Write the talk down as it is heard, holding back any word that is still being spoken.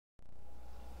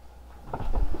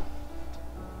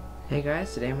Hey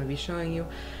guys, today I'm going to be showing you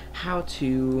how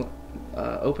to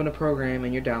open a program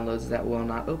in your downloads that will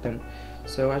not open.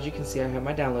 So as you can see, I have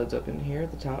my downloads open here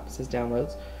at the top. It says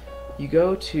downloads. You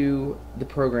go to the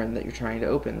program that you're trying to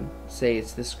open. Say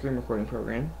it's this screen recording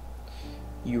program.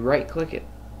 You right click it.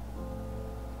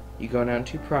 You go down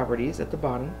to properties at the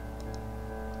bottom,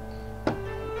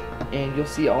 and you'll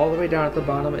see all the way down at the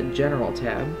bottom in general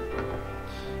tab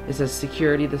it says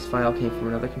security, this file came from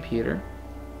another computer.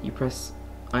 You press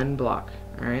unblock.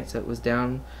 Alright, so it was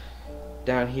down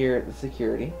here at the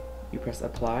security. You press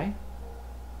apply.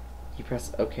 You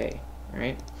press OK.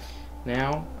 Alright,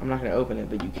 now I'm not going to open it,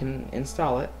 but you can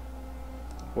install it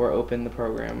or open the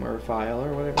program or file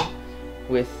or whatever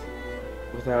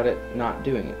without it not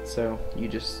doing it. So you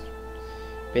just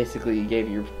basically gave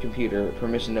your computer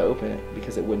permission to open it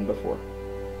because it wouldn't before.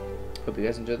 Hope you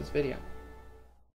guys enjoyed this video.